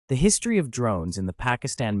The history of drones in the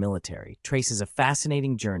Pakistan military traces a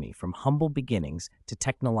fascinating journey from humble beginnings to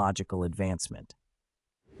technological advancement.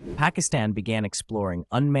 Pakistan began exploring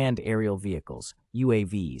unmanned aerial vehicles,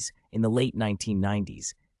 UAVs, in the late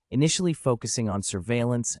 1990s, initially focusing on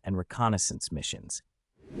surveillance and reconnaissance missions.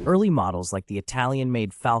 Early models like the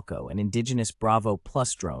Italian-made Falco and indigenous Bravo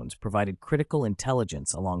Plus drones provided critical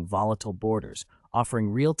intelligence along volatile borders, offering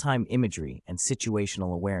real-time imagery and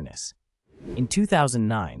situational awareness. In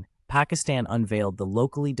 2009, Pakistan unveiled the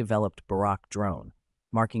locally developed Barak drone,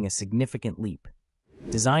 marking a significant leap.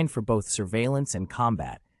 Designed for both surveillance and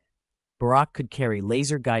combat, Barak could carry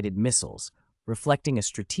laser-guided missiles, reflecting a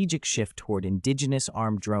strategic shift toward indigenous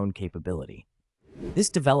armed drone capability. This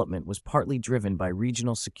development was partly driven by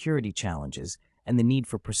regional security challenges and the need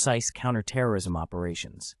for precise counterterrorism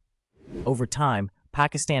operations. Over time,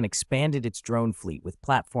 Pakistan expanded its drone fleet with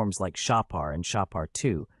platforms like Shahpar and Shahpar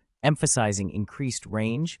 2, emphasizing increased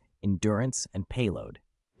range, endurance, and payload.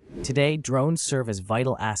 Today, drones serve as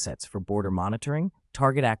vital assets for border monitoring,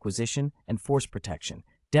 target acquisition, and force protection,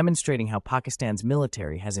 demonstrating how Pakistan's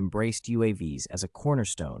military has embraced UAVs as a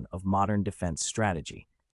cornerstone of modern defense strategy.